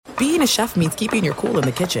being a chef means keeping your cool in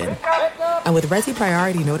the kitchen. And with Resi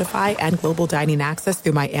Priority Notify and Global Dining Access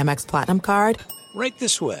through my Amex Platinum card, right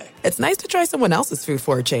this way. It's nice to try someone else's food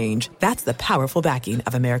for a change. That's the powerful backing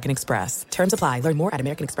of American Express. Terms apply. Learn more at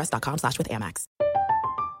americanexpress.com/withAmex.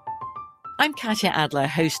 I'm Katya Adler,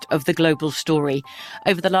 host of The Global Story.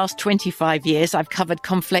 Over the last 25 years, I've covered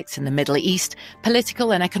conflicts in the Middle East,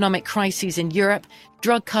 political and economic crises in Europe,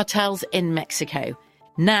 drug cartels in Mexico.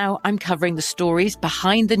 Now I'm covering the stories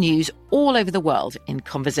behind the news all over the world in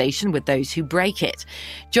conversation with those who break it.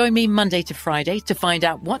 Join me Monday to Friday to find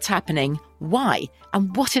out what's happening, why,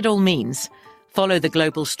 and what it all means. Follow The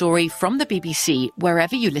Global Story from the BBC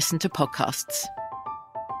wherever you listen to podcasts.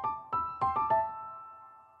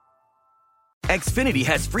 Xfinity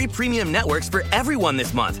has free premium networks for everyone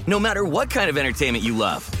this month, no matter what kind of entertainment you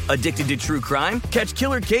love. Addicted to true crime? Catch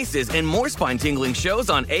killer cases and more spine-tingling shows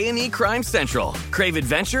on A&E Crime Central. Crave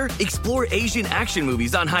adventure? Explore Asian action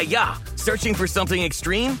movies on Hi-Ya. Searching for something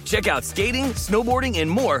extreme? Check out skating, snowboarding, and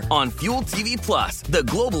more on Fuel TV Plus, the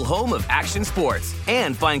global home of action sports.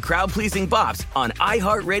 And find crowd-pleasing bops on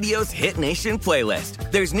iHeartRadio's Hit Nation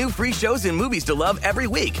playlist. There's new free shows and movies to love every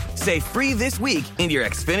week. Say free this week in your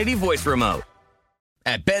Xfinity voice remote.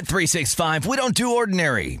 At Bet365, we don't do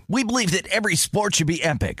ordinary. We believe that every sport should be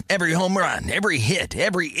epic. Every home run, every hit,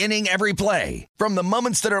 every inning, every play. From the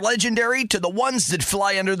moments that are legendary to the ones that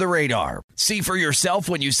fly under the radar. See for yourself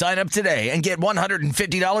when you sign up today and get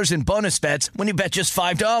 $150 in bonus bets when you bet just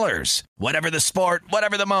 $5. Whatever the sport,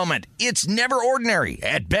 whatever the moment, it's never ordinary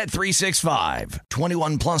at Bet365.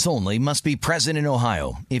 21 plus only. Must be present in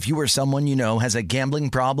Ohio. If you or someone you know has a gambling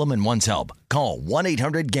problem and wants help, call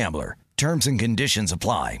 1-800-GAMBLER. Terms and conditions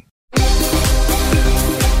apply. A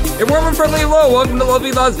warm and friendly hello. Welcome to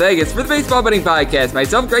lovely Las Vegas for the Baseball Betting Podcast.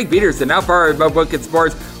 Myself, Greg Peterson, now part of Book It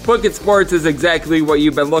Sports. Book It Sports is exactly what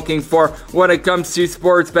you've been looking for when it comes to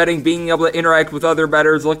sports betting, being able to interact with other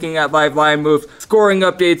bettors, looking at live line moves, scoring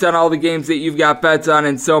updates on all the games that you've got bets on,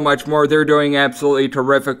 and so much more. They're doing absolutely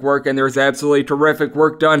terrific work, and there's absolutely terrific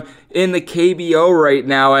work done in the KBO right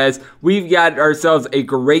now as we've got ourselves a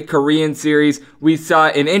great Korean series. We saw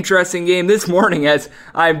an interesting game this morning as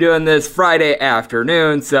I'm doing this Friday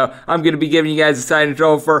afternoon, so I'm going to be giving you guys a side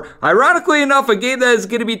intro for, ironically enough, a game that is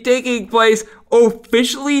going to be taking place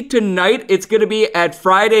officially tonight. It's going to be at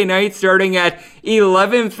Friday night starting at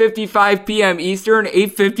 11:55 p.m. Eastern,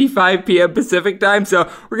 8:55 p.m. Pacific time. So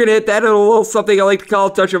we're going to hit that in a little something I like to call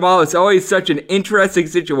touch 'em all. It's always such an interesting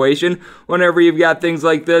situation whenever you've got things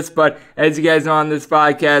like this. But as you guys know on this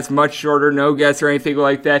podcast, much shorter, no guests or anything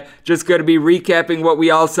like that. Just going to be recapping what we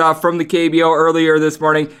all saw from the KBO earlier this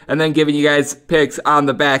morning and then giving you guys picks on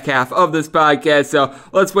the back half of this podcast. So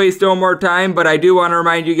let's waste no more time. But I do want to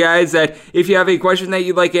remind you guys that if you have a question that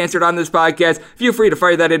you'd like answered on this podcast, feel free to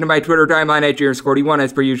fire that into my Twitter timeline at JRScore41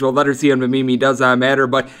 as per usual. Letter C on me does not matter,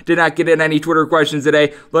 but did not get in any Twitter questions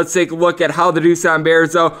today. Let's take a look at how the Doosan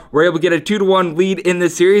Bears, though, were able to get a 2-1 lead in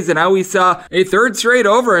this series, and how we saw a third straight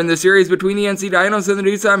over in the series between the NC Dinos and the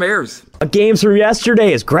Doosan Bears. Games from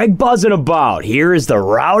yesterday is Greg buzzing about. Here is the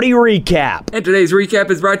rowdy recap. And today's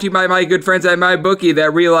recap is brought to you by my good friends at MyBookie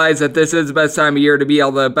that realize that this is the best time of year to be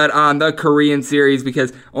able to bet on the Korean series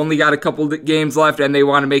because only got a couple games left and they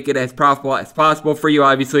want to make it as profitable as possible for you.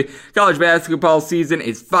 Obviously, college basketball season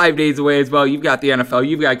is 5 days away as well. You've got the NFL,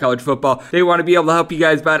 you've got college football. They want to be able to help you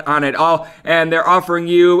guys bet on it all, and they're offering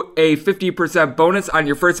you a 50% bonus on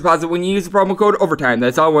your first deposit when you use the promo code OVERTIME.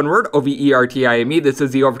 That's all one word, OVERTIME. This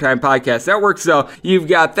is the Overtime Podcast Network, so you've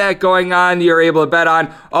got that going on. You're able to bet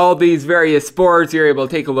on all these various sports. You're able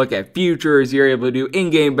to take a look at futures. You're able to do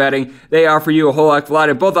in-game betting. They offer you a whole heck of a lot,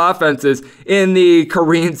 and both offenses in the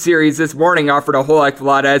Korean series this morning offered a whole heck of a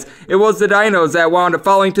lot, as it was the Dinos that wound up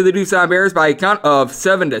falling to the Doosan Bears by a count of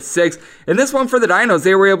 7-6. In this one for the Dinos,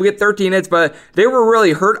 they were able to get 13 hits, but they were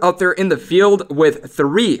really hurt out there in the field with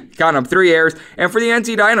three errors. And for the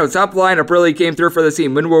NC Dinos, top lineup really came through for the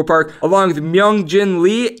team. Minwoo Park, along with Myung-Jin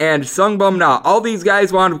Lee and Sungbum Na. All these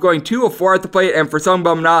guys wound up going 2 of 4 at the plate, and for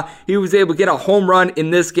Sungbum Na, he was able to get a home run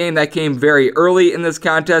in this game that came very early in this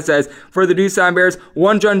contest, as for the Doosan Bears,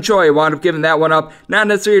 Wonjun Choi wound up giving that one up. Not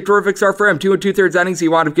necessarily a terrific start for him. 2 2/3 innings, he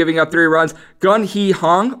wound up giving up 3 runs. Gun Hee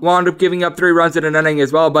Hong wound up giving up 3 runs in an inning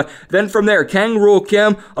as well, but then from there, Kang Rul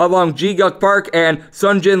Kim, along Ji-Guk Park, and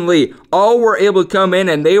Sun Jin Lee, all were able to come in,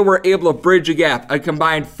 and they were able to bridge a gap. A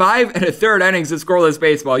combined 5 1/3 innings of scoreless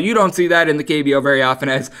baseball. You don't see that in the KBO very often,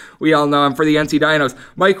 as we we all know him for the NC Dinos.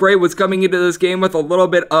 Mike Ray was coming into this game with a little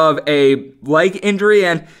bit of a leg injury,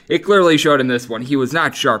 and it clearly showed in this one. He was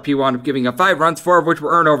not sharp. He wound up giving up 5 runs, 4 of which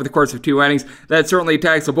were earned over the course of 2 innings. That certainly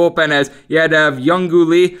taxed the bullpen, as you had to have Youngoo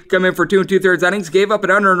Lee come in for 2 2/3 innings, gave up an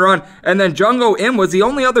unearned run, and then Jung-Ho Im was the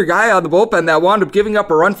only other guy on the bullpen that wound up giving up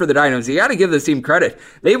a run for the Dinos. You got to give this team credit.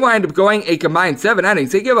 They wound up going a combined 7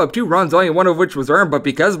 innings. They gave up 2 runs, only 1 of which was earned, but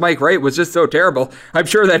because Mike Ray was just so terrible, I'm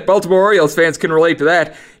sure that Baltimore Orioles fans can relate to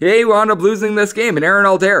that. They wound up losing this game, and Aaron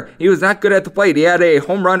Altair, he was not good at the plate. He had a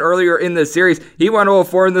home run earlier in this series. He went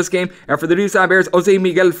 0-4 in this game, and for the Doosan Bears, Jose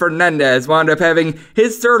Miguel Fernandez wound up having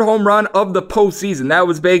his 3rd home run of the postseason. That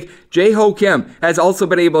was big. Jae-Ho Kim has also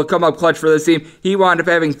been able to come up clutch for this team. He wound up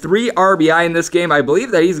having 3 RBI in this game. I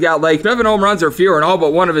believe that he's got like 7 home runs or fewer in all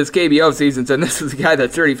but one of his KBO seasons, and this is a guy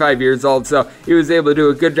that's 35 years old, so he was able to do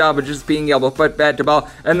a good job of just being able to put bat to ball.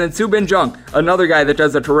 And then Soo-Bin Jung, another guy that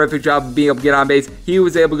does a terrific job of being able to get on base. He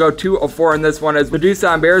was able to go 2-4 in this one, as the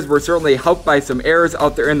Doosan Bears were certainly helped by some errors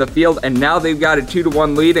out there in the field, and now they've got a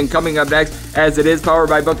 2-1 lead. And coming up next, as it is powered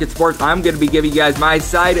by Bucket Sports, I'm going to be giving you guys my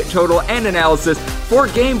side total and analysis for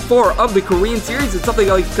Game 4 of the Korean Series. It's something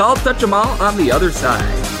I like to call Touch 'em All on the other side.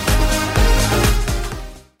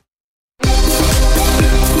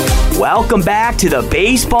 Welcome back to the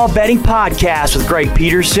Baseball Betting Podcast with Greg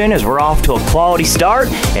Peterson, as we're off to a quality start,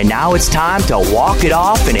 and now it's time to walk it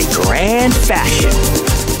off in a grand fashion.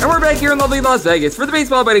 And we're back here in lovely Las Vegas for the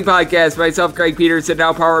Baseball Betting Podcast. Myself, Greg Peterson,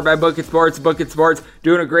 now powered by Bucket Sports. Bucket Sports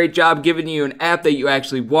doing a great job giving you an app that you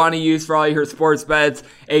actually want to use for all your sports bets,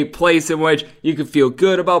 a place in which you can feel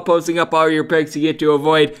good about posting up all your picks. You get to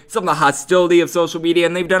avoid some of the hostility of social media,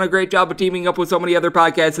 and they've done a great job of teaming up with so many other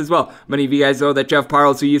podcasts as well. Many of you guys know that Jeff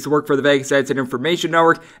Parles, who used to work for the Vegas Stats and Information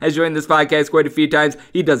Network, has joined this podcast quite a few times.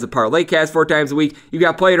 He does the Parlay Cast 4 times a week. You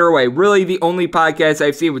got Play It Her Way, really the only podcast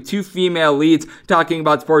I've seen with 2 female leads talking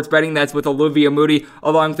about sports betting. That's with Olivia Moody,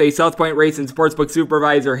 along with a South Point Racing Sportsbook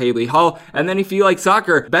supervisor, Haley Hall. And then if you like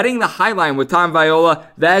soccer, Betting the Highline with Tom Viola,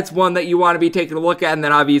 that's one that you want to be taking a look at. And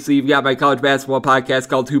then obviously you've got my college basketball podcast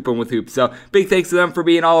called Hoopin' with Hoops. So big thanks to them for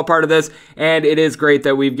being all a part of this. And it is great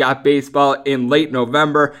that we've got baseball in late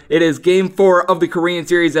November. It is Game 4 of the Korean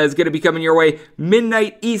Series that is going to be coming your way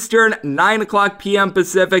midnight Eastern, 9 o'clock p.m.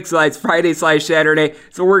 Pacific. So that's Friday/Saturday.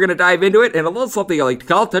 So we're going to dive into it, and a little something I like to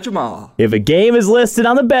call Touch 'em All. If a game is listed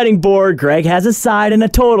on the betting board, Greg has a side and a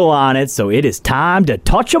total on it, so it is time to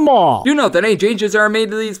touch 'em all. Do note that any changes are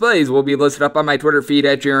made to these plays will be listed up on my Twitter feed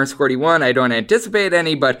at JRSquarty1. I don't anticipate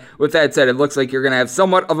any, but with that said, it looks like you're going to have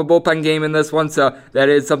somewhat of a bullpen game in this one, so that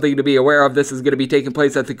is something to be aware of. This is going to be taking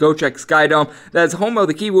place at the Gocheck Skydome. That's home of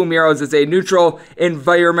the Kiwoo Muros. It's a neutral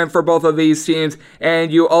environment for both of these teams,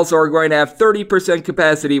 and you also are going to have 30%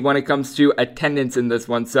 capacity when it comes to attendance in this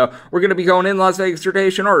one. So we're going to be going in Las Vegas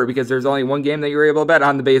rotation order, because there's only one game that you're able to bet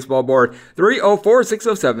on the baseball board.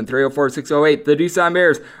 304-607, 304-608. The Doosan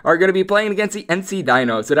Bears are going to be playing against the NC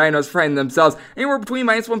Dinos. The Dinos find themselves anywhere between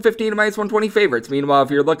 -115 to -120 favorites. Meanwhile,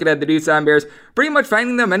 if you're looking at the Doosan Bears, pretty much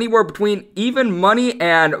finding them anywhere between even money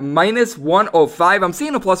and -105. I'm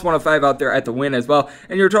seeing a +105 out there at the win as well.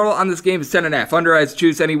 And your total on this game is 10.5. Under has to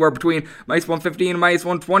choose anywhere between -115 and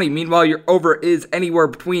 -120. Meanwhile, your over is anywhere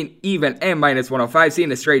between even and -105.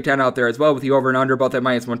 Seeing a straight 10 out there as well, with the over and under both at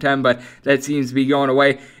 -110, but that seems to be going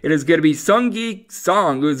away. It is going to be Sung-gi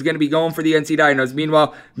Song who's going to be going for the NC Dinos.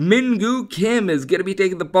 Meanwhile, Min-gu Kim is going to be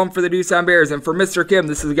taking the bump for the Doosan Bears. And for Mr. Kim,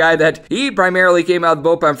 this is a guy that he primarily came out of the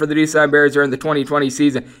bullpen for the Doosan Bears during the 2020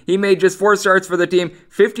 season. He made just 4 starts for the team,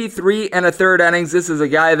 53 1/3 innings. This is a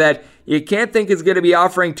guy that you can't think is going to be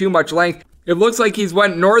offering too much length. It looks like he's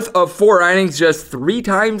went north of 4 innings just 3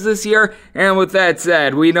 times this year. And with that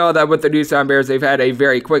said, we know that with the Doosan Bears, they've had a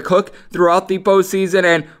very quick hook throughout the postseason.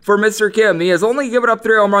 And for Mr. Kim, he has only given up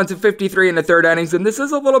 3 home runs in 53 1/3 innings. And this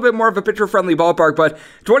is a little bit more of a pitcher-friendly ballpark, but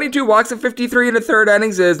 22 walks in 53 1/3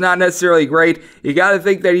 innings is not necessarily great. You got to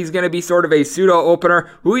think that he's going to be sort of a pseudo-opener.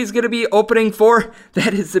 Who he's going to be opening for?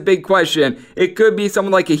 That is the big question. It could be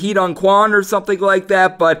someone like a Hee-Dong Kwon or something like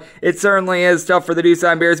that, but it certainly is tough for the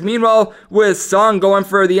Doosan Bears. Meanwhile, with Song going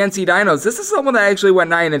for the NC Dinos, this is someone that actually went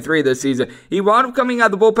 9-3 this season. He wound up coming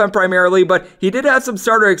out of the bullpen primarily, but he did have some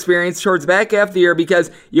starter experience towards back half of the year, because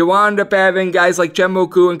you wound up having guys like Chen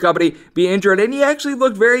Mo-koo and company be injured, and he actually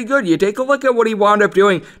looked very good. You take a look at what he wound up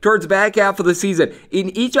doing towards back half of the season.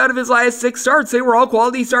 In each out of his last 6 starts, they were all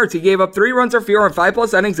quality starts. He gave up 3 runs or fewer in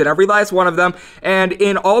 5+ innings in every last one of them, and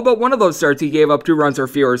in all but one of those starts, he gave up 2 runs or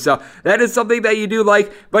fewer. So that is something that you do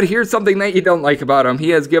like, but here's something that you don't like about him.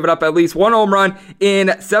 He has given up at least 1 home run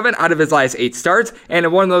in 7 out of his last 8 starts, and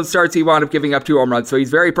in one of those starts, he wound up giving up 2 home runs. So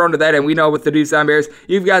he's very prone to that, and we know with the Doosan Bears,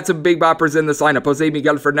 you've got some big boppers in this lineup. Jose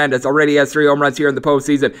Miguel Fernandez already has 3 home runs here in the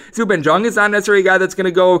postseason. Zubin Jung is not necessarily a guy that's going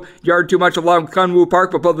to go yard too much along Kunwu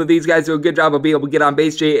Park, but both of these guys do a good job of being able to get on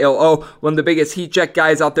base. J.L.O., one of the biggest heat check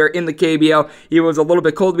guys out there in the KBO. He was a little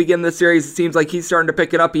bit cold to begin this series. It seems like he's starting to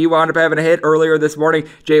pick it up. He wound up having a hit earlier this morning.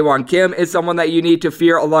 Jaewon Kim is someone that you need to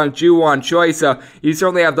fear along Ju-Won Choi, so you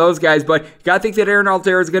certainly have those guys, but you gotta think that Aaron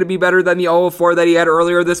Altair is going to be better than the 0-4 that he had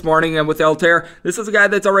earlier this morning, and with Altair, this is a guy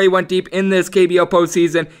that's already went deep in this KBO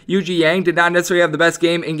postseason. Yuji Yang did not necessarily have the best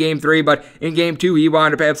game in Game 3, but in Game 2, he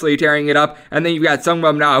wound up absolutely tearing it up, and then you've got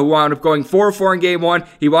Sungwon Na, who wound up going 4-4 in Game 1.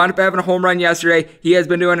 He wound up having a home run yesterday. He has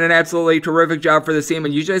been doing an absolutely terrific job for this team,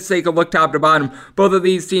 and you just take a look top to bottom. Both of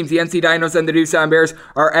these teams, the NC Dinos and the Doosan Bears,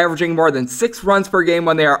 are averaging more than 6 runs per game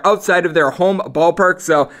when they are outside of their home ballpark,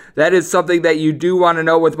 so that is something that you do want to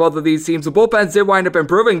know with both of these teams. The bullpens did wind up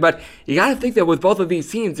improving, but you got to think that with both of these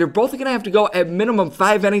teams, they're both going to have to go at minimum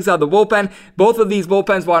 5 innings out of the bullpen. Both of these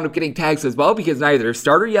bullpens wound up getting tags as well, because neither their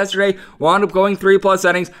starter yesterday wound up going 3+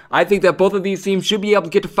 innings. I think that both of these teams should be able to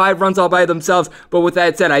get to 5 runs all by themselves, but with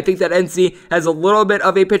that said, I think that NC has a little bit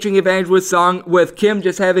of a pitching advantage with Sung, with Kim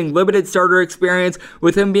just having limited starter experience,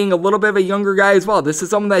 with him being a little bit of a younger guy as well. This is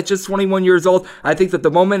someone that's just 21 years old. I think that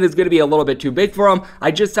the moment is going to be a little bit too big for him.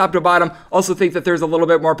 I just top to bottom also think that there's a little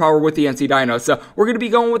bit more power with the NC Dinos. So we're going to be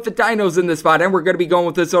going with the Dinos in this spot, and we're going to be going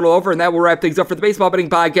with this total over, and that will wrap things up for the Baseball Betting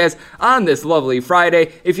Podcast on this lovely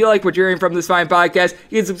Friday. If you like what you're hearing from this fine podcast,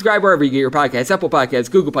 you can subscribe wherever you get your podcasts: Apple Podcasts,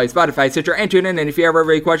 Google Play, Spotify, Stitcher, and TuneIn. And if you ever have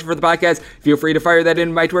a question for the podcast, feel free to fire that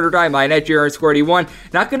into my Twitter timeline at JR_81.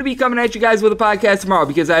 Not going to be coming at you guys with a podcast tomorrow,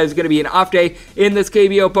 because that is going to be an off day in this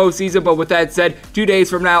KBO postseason. But with that said, 2 days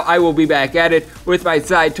from now, I will be back at it with my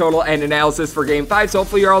side total and analysis for Game 5. So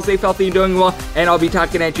hopefully you're all safe, healthy, and doing well, and I'll be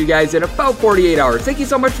talking at you guys in about 48 hours. Thank you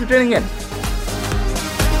so much for tuning in.